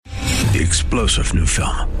The explosive new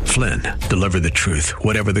film, Flynn, deliver the truth,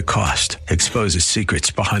 whatever the cost, exposes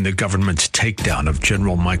secrets behind the government's takedown of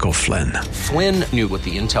General Michael Flynn. Flynn knew what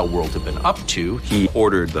the intel world had been up to. He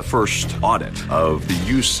ordered the first audit of the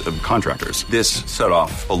use of contractors. This set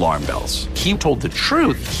off alarm bells. He told the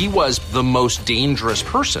truth. He was the most dangerous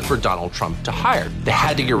person for Donald Trump to hire. They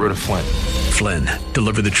had to get rid of Flynn. Flynn,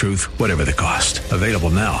 deliver the truth, whatever the cost. Available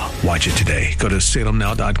now. Watch it today. Go to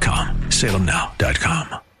salemnow.com.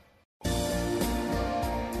 salemnow.com.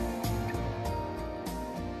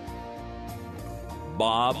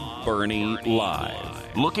 Bob Burney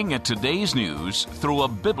Live. Looking at today's news through a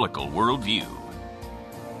biblical worldview.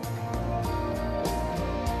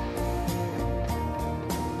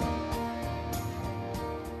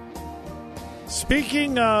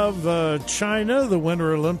 Speaking of China, the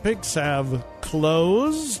Winter Olympics have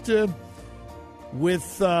closed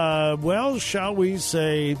with, well, shall we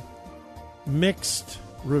say, mixed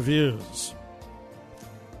reviews.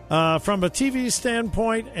 From a TV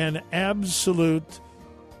standpoint, an absolute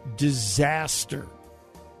disaster.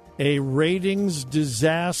 A ratings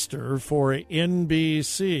disaster for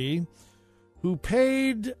NBC, who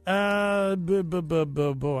paid, I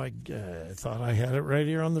thought I had it right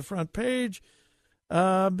here on the front page,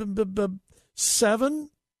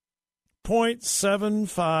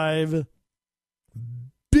 $7.75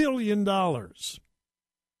 billion.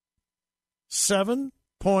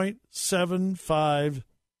 $7.75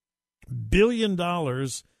 billion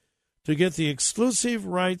to get the exclusive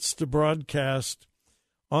rights to broadcast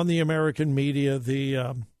on the American media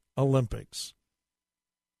the Olympics.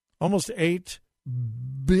 Almost $8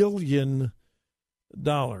 billion.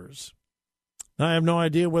 Now, I have no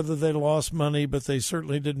idea whether they lost money, but they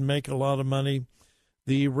certainly didn't make a lot of money.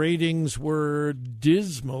 The ratings were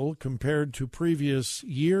dismal compared to previous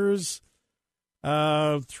years.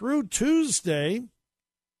 Through Tuesday,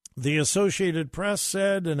 the Associated Press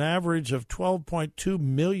said an average of 12.2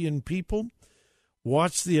 million people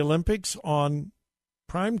watched the Olympics on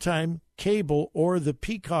primetime cable or the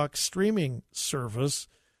Peacock streaming service,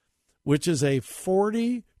 which is a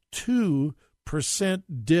 42%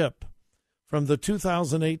 dip from the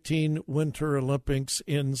 2018 Winter Olympics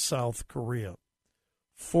in South Korea.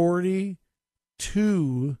 42%.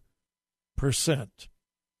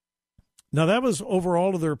 Now, that was over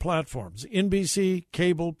all of their platforms, NBC,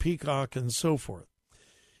 cable, Peacock, and so forth.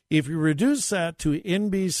 If you reduce that to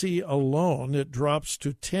NBC alone, it drops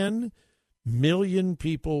to 10 million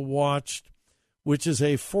people watched, which is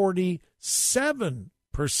a 47%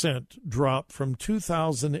 drop from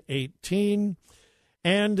 2018.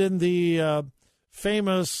 And in the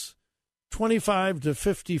famous 25 to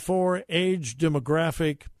 54 age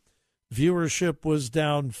demographic, viewership was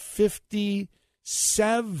down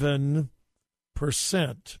 57%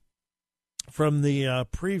 from the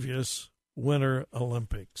previous Winter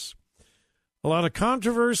Olympics. A lot of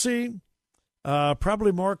controversy,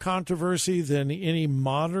 probably more controversy than any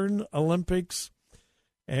modern Olympics,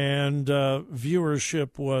 and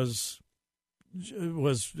viewership was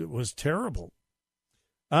terrible.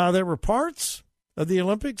 There were parts of the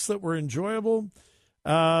Olympics that were enjoyable.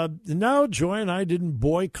 No, Joy and I didn't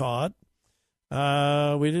boycott.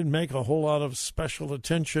 We didn't make a whole lot of special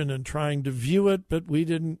attention in trying to view it, but we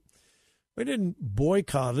didn't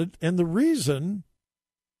boycott it. And the reason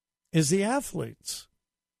is the athletes.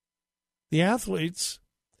 The athletes,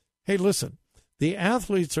 hey, listen, the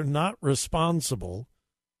athletes are not responsible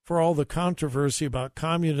for all the controversy about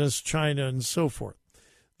communist China and so forth.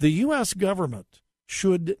 The U.S. government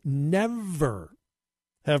should never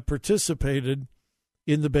have participated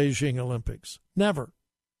in the Beijing Olympics. Never.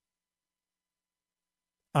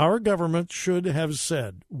 Our government should have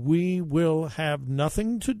said, we will have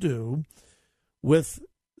nothing to do with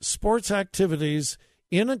sports activities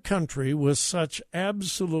in a country with such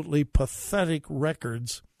absolutely pathetic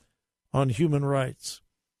records on human rights.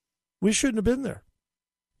 We shouldn't have been there.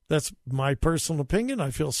 That's my personal opinion.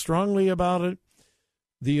 I feel strongly about it.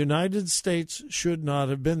 The United States should not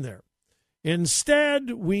have been there.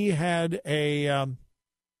 Instead, we had a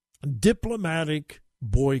diplomatic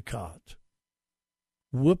boycott.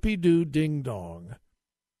 Whoopie-doo ding-dong.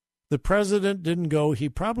 The president didn't go. He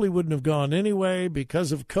probably wouldn't have gone anyway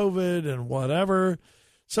because of COVID and whatever.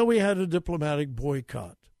 So we had a diplomatic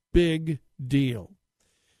boycott. Big deal.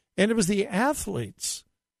 And it was the athletes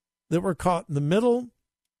that were caught in the middle.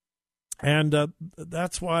 And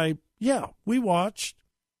that's why, yeah, we watched.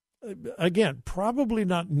 Again, probably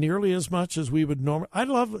not nearly as much as we would normally. I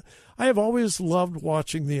have always loved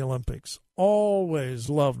watching the Olympics.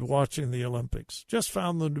 Always loved watching the Olympics. Just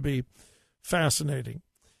found them to be fascinating.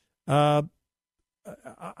 I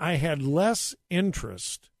had less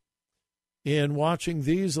interest in watching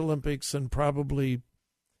these Olympics than probably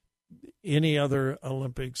any other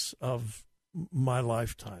Olympics of my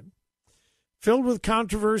lifetime. Filled with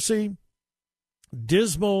controversy,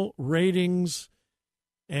 dismal ratings,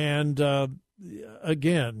 and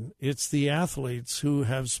again, it's the athletes who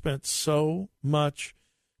have spent so much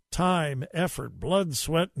time, effort, blood,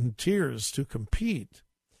 sweat, and tears to compete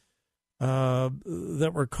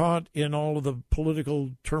that were caught in all of the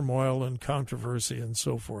political turmoil and controversy and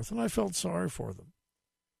so forth. And I felt sorry for them.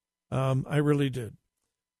 I really did.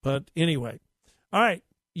 But anyway, all right,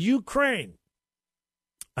 Ukraine.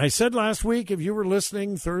 I said last week, if you were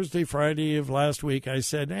listening, Thursday, Friday of last week, I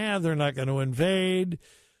said, they're not going to invade.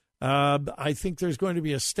 I think there's going to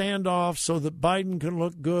be a standoff so that Biden can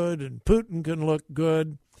look good and Putin can look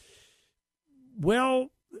good.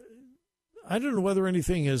 Well, I don't know whether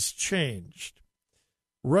anything has changed.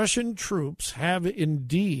 Russian troops have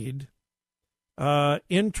indeed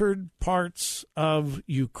entered parts of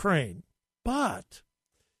Ukraine. But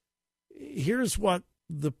here's what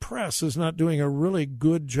the press is not doing a really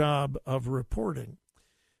good job of reporting.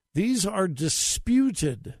 These are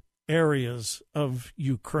disputed areas of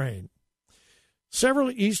Ukraine.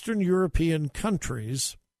 Several Eastern European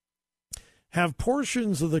countries have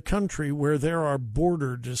portions of the country where there are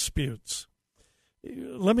border disputes.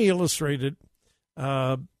 Let me illustrate it.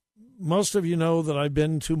 Most of you know that I've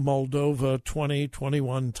been to Moldova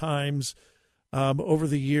 21 times over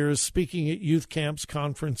the years, speaking at youth camps,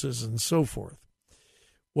 conferences, and so forth.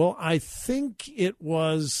 Well, I think it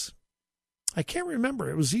was, I can't remember,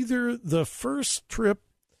 it was either the first trip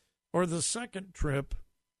or the second trip,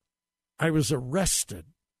 I was arrested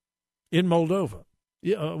in Moldova.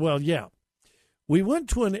 Yeah. We went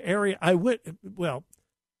to an area, I went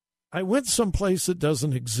someplace that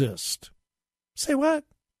doesn't exist. Say what?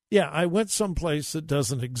 Yeah, I went someplace that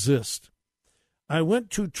doesn't exist. I went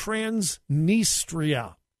to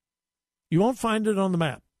Transnistria. You won't find it on the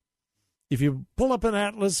map. If you pull up an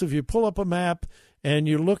atlas, if you pull up a map and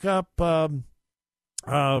you look up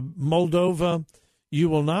Moldova, you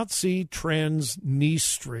will not see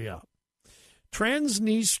Transnistria.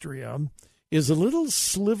 Transnistria is a little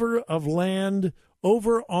sliver of land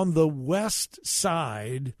over on the west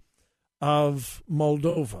side of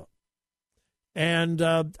Moldova. And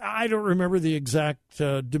I don't remember the exact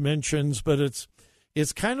dimensions, but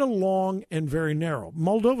it's kind of long and very narrow.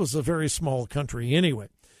 Moldova is a very small country anyway.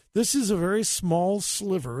 This is a very small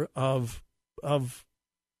sliver of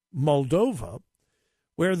Moldova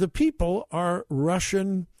where the people are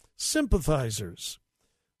Russian sympathizers.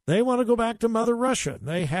 They want to go back to Mother Russia.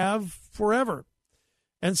 They have forever.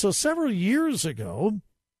 And so several years ago,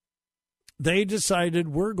 they decided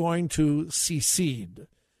we're going to secede.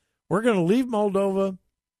 We're going to leave Moldova.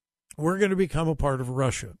 We're going to become a part of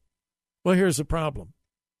Russia. Well, here's the problem.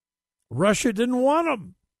 Russia didn't want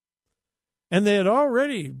them. And they had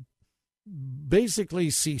already basically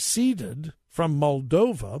seceded from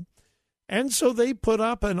Moldova. And so they put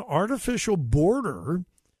up an artificial border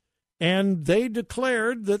and they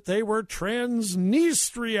declared that they were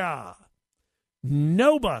Transnistria.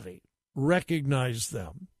 Nobody recognized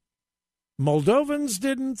them. Moldovans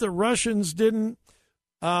didn't. The Russians didn't.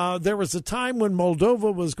 There was a time when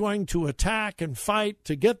Moldova was going to attack and fight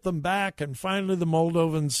to get them back, and finally the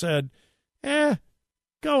Moldovans said,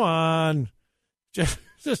 go on.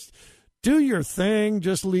 Just do your thing.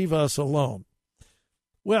 Just leave us alone.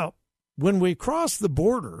 Well, when we cross the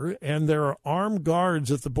border and there are armed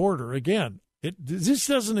guards at the border, again, this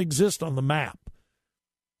doesn't exist on the map,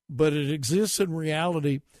 but it exists in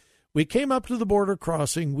reality. We came up to the border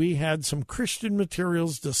crossing. We had some Christian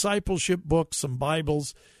materials, discipleship books, some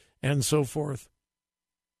Bibles, and so forth.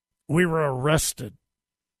 We were arrested.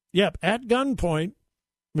 Yep, at gunpoint,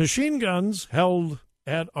 machine guns held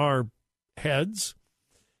at our heads,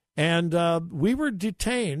 and we were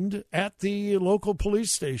detained at the local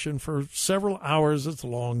police station for several hours. It's a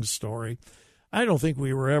long story. I don't think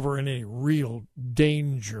we were ever in any real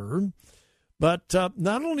danger. But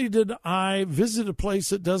not only did I visit a place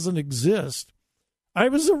that doesn't exist, I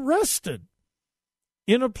was arrested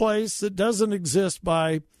in a place that doesn't exist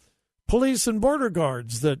by police and border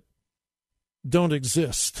guards that don't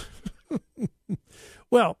exist.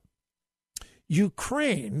 Well,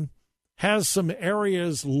 Ukraine has some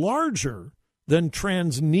areas larger than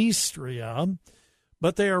Transnistria,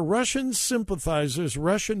 but they are Russian sympathizers,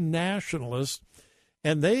 Russian nationalists,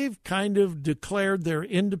 and they've kind of declared their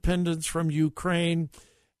independence from Ukraine.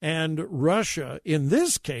 And Russia, in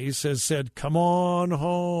this case, has said, come on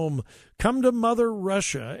home, come to Mother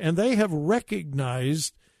Russia. And they have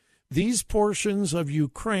recognized these portions of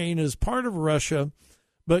Ukraine as part of Russia,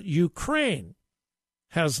 but Ukraine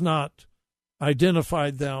has not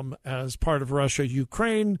identified them as part of Russia.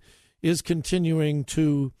 Ukraine is continuing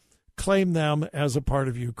to claim them as a part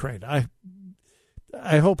of Ukraine. I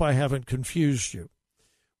hope I haven't confused you.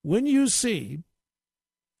 When you see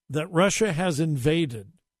that Russia has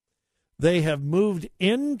invaded, they have moved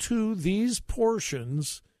into these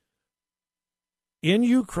portions in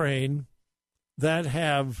Ukraine that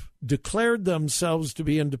have declared themselves to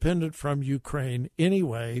be independent from Ukraine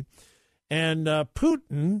anyway. And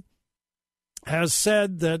Putin has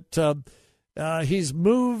said that he's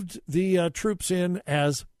moved the troops in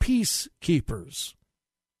as peacekeepers.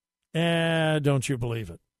 And don't you believe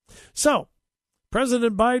it? So,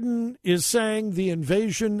 President Biden is saying the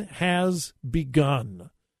invasion has begun.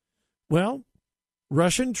 Well,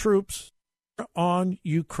 Russian troops are on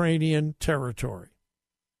Ukrainian territory.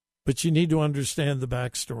 But you need to understand the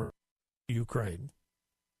backstory of Ukraine.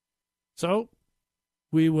 So,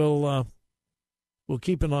 we'll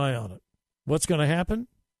keep an eye on it. What's going to happen?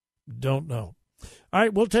 Don't know. All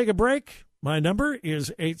right, we'll take a break. My number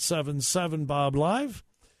is 877-BOB-LIVE,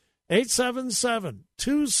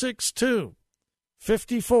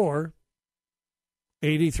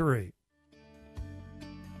 877-262-5483.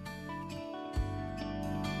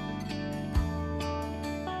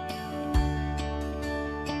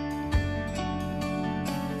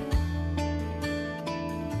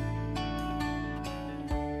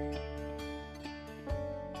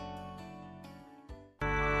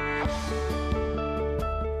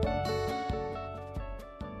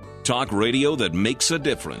 Talk radio that makes a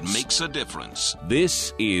difference. Makes a difference.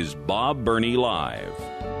 This is Bob Burney Live.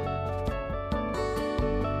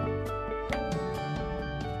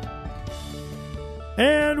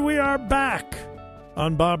 And we are back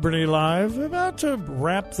on Bob Burney Live, about to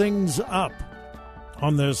wrap things up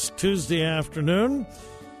on this Tuesday afternoon.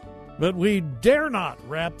 But we dare not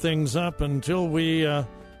wrap things up until we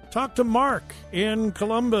talk to Mark in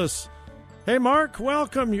Columbus. Hey, Mark,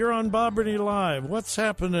 welcome. You're on Bob Burney Live. What's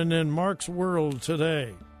happening in Mark's world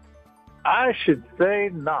today? I should say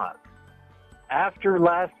not. After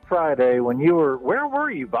last Friday, when you were... Where were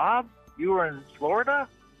you, Bob? You were in Florida?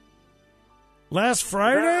 Last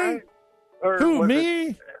Friday? Or who,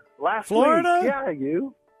 me? Last Florida? Week. Yeah,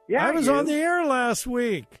 you. Yeah, I was you. on the air last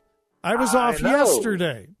week. I was off know.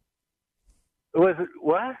 yesterday. Was it...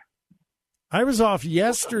 What? I was off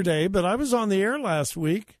yesterday, but I was on the air last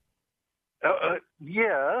week.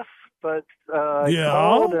 Yes, but I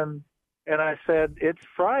called and I said, it's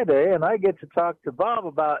Friday, and I get to talk to Bob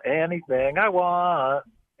about anything I want.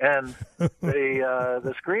 And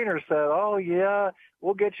the screener said, oh, yeah,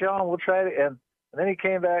 we'll get you on. We'll try to. And then he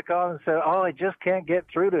came back on and said, oh, I just can't get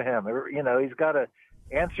through to him. You know, he's got to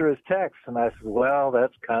answer his text. And I said, well,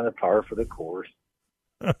 that's kind of par for the course.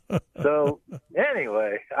 So,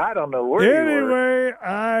 anyway, I don't know where you were.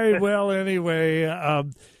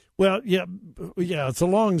 Well, yeah, it's a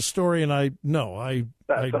long story, and I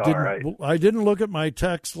didn't look at my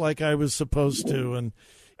text like I was supposed to, and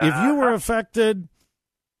if you were affected,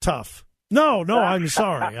 tough. No, I'm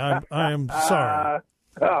sorry. I am sorry.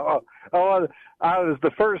 I was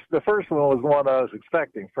the first one was one I was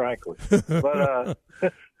expecting, frankly. But all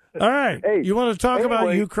right, hey, you want to talk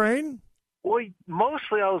about Ukraine? Well,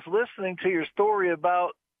 mostly I was listening to your story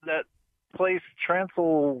about that place,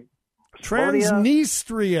 Transnistria.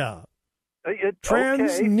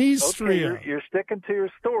 Transnistria. Okay, you're sticking to your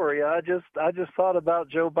story. I just thought about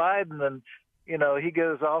Joe Biden, and you know he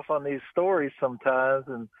goes off on these stories sometimes,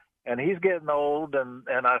 and he's getting old, and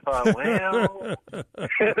I thought, well,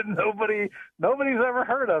 nobody's ever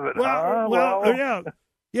heard of it.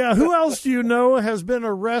 Yeah. Who else do you know has been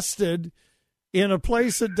arrested in a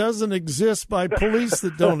place that doesn't exist by police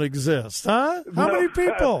that don't exist? Huh? How many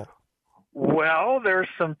people? Well, there's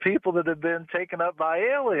some people that have been taken up by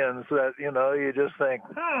aliens that, you know, you just think,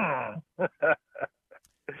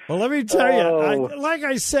 Well, let me tell you, like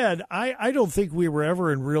I said, I don't think we were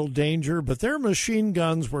ever in real danger, but their machine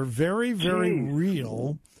guns were very, very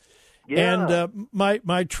real. Yeah. And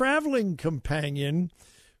my traveling companion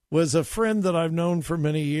was a friend that I've known for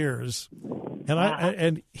many years,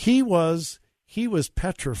 and he was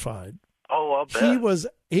petrified. Oh, I'll bet.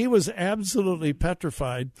 He was absolutely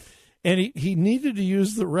petrified. And he needed to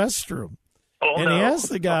use the restroom. He asked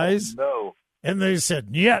the guys, and they said,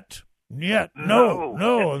 Niet,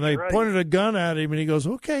 no. And they pointed a gun at him, and he goes,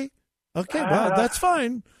 okay, well, that's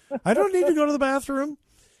fine. I don't need to go to the bathroom.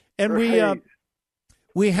 And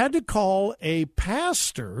we had to call a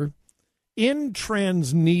pastor in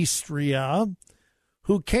Transnistria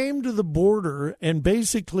who came to the border and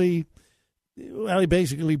he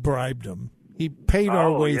basically bribed him. He paid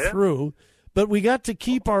our way through. But we got to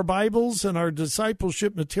keep our Bibles and our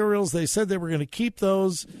discipleship materials. They said they were going to keep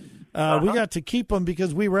those. We got to keep them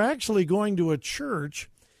because we were actually going to a church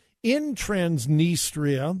in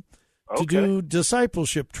Transnistria to do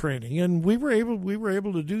discipleship training, and we were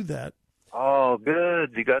able to do that. Oh,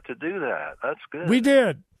 good. You got to do that. That's good. We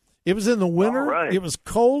did. It was in the winter. Right. It was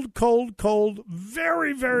cold,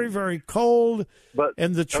 very, very, very cold.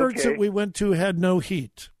 And the church that we went to had no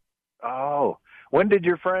heat. Oh. When did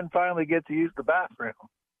your friend finally get to use the bathroom?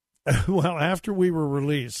 Well, after we were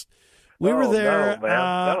released. We were there. No, man.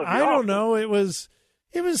 That would be I awesome. don't know. It was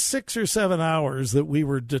 6 or 7 hours that we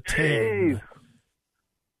were detained. Jeez.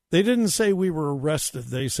 They didn't say we were arrested.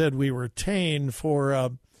 They said we were detained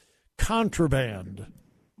for contraband.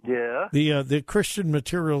 Yeah. The Christian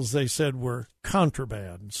materials, they said, were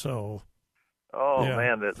contraband. So. Oh, yeah.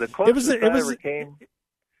 man. The closest I ever came.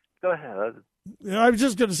 Go ahead. I was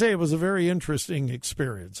just going to say it was a very interesting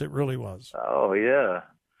experience. It really was. Oh, yeah.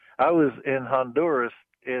 I was in Honduras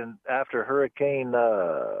after Hurricane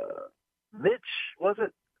Mitch, was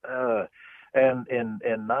it? And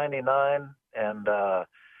in 99, and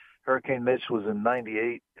Hurricane Mitch was in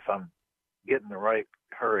 98, if I'm getting the right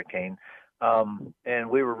hurricane. And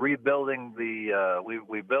we were rebuilding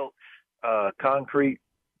we built concrete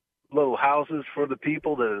little houses for the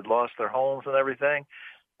people that had lost their homes and everything.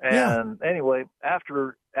 And anyway,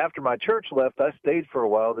 after my church left, I stayed for a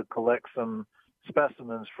while to collect some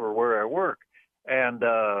specimens for where I work. And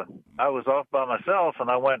I was off by myself, and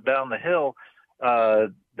I went down the hill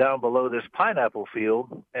down below this pineapple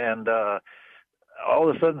field, and all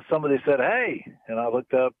of a sudden somebody said, "Hey," and I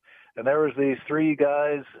looked up, and there was these three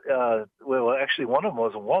guys. Well, actually, one of them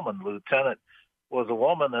was a woman. Lieutenant was a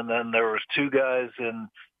woman, and then there was two guys in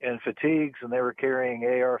fatigues, and they were carrying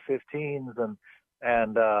AR-15s,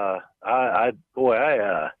 and I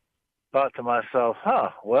thought to myself,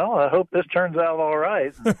 well, I hope this turns out all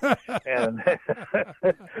right. And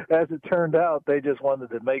as it turned out, they just wanted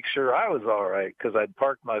to make sure I was all right, because I'd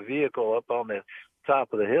parked my vehicle up on the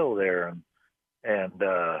top of the hill there.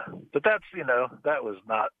 But that's, that was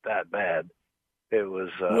not that bad. It was,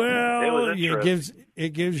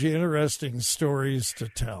 it gives you interesting stories to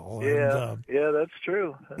tell. Yeah. That's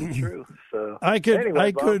true. That's true. So I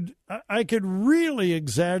could really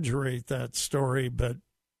exaggerate that story, but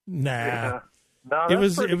nah. Yeah. No,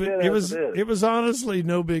 it was honestly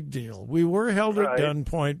no big deal. We were held at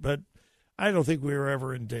gunpoint, but I don't think we were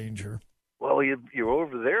ever in danger. Well, you're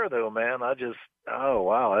over there though, man. I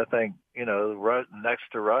think, next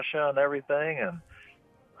to Russia and everything, and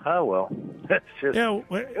it's just,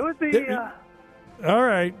 it would be, all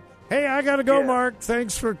right. Hey, I got to go, Yeah. Mark.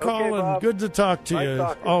 Thanks for calling. Bob. Good to talk to you,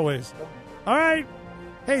 always. All right.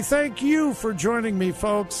 Hey, thank you for joining me,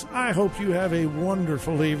 folks. I hope you have a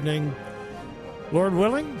wonderful evening. Lord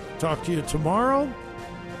willing, talk to you tomorrow.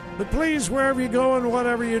 But please, wherever you go and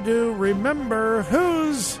whatever you do, remember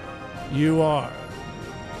whose you are.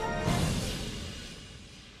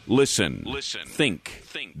 Listen. Think.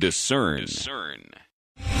 Discern.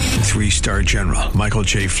 3-star General Michael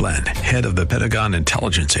J. Flynn, head of the Pentagon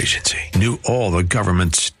Intelligence Agency, knew all the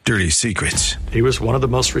government's dirty secrets. He was one of the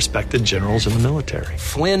most respected generals in the military.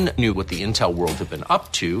 Flynn knew what the intel world had been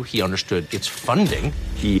up to. He understood its funding.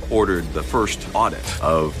 He ordered the first audit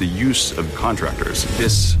of the use of contractors.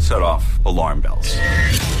 This set off alarm bells.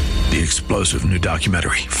 The explosive new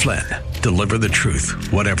documentary, Flynn, Deliver the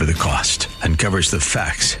Truth, Whatever the Cost, uncovers the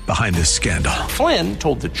facts behind this scandal. Flynn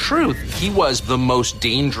told the truth. He was the most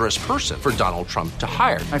dangerous person for Donald Trump to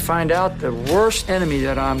hire. I find out the worst enemy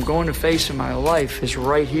that I'm going to face in my life is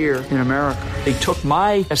right here in America. They took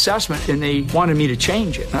my assessment and they wanted me to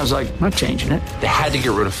change it. And I was like, I'm not changing it. They had to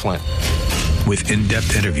get rid of Flynn. With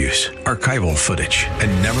in-depth interviews, archival footage,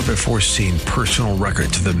 and never-before-seen personal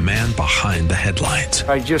records of the man behind the headlines.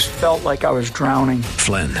 I just felt like I was drowning.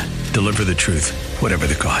 Flynn, Deliver the Truth, Whatever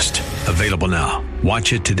the Cost. Available now.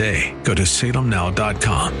 Watch it today. Go to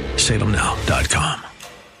salemnow.com. salemnow.com.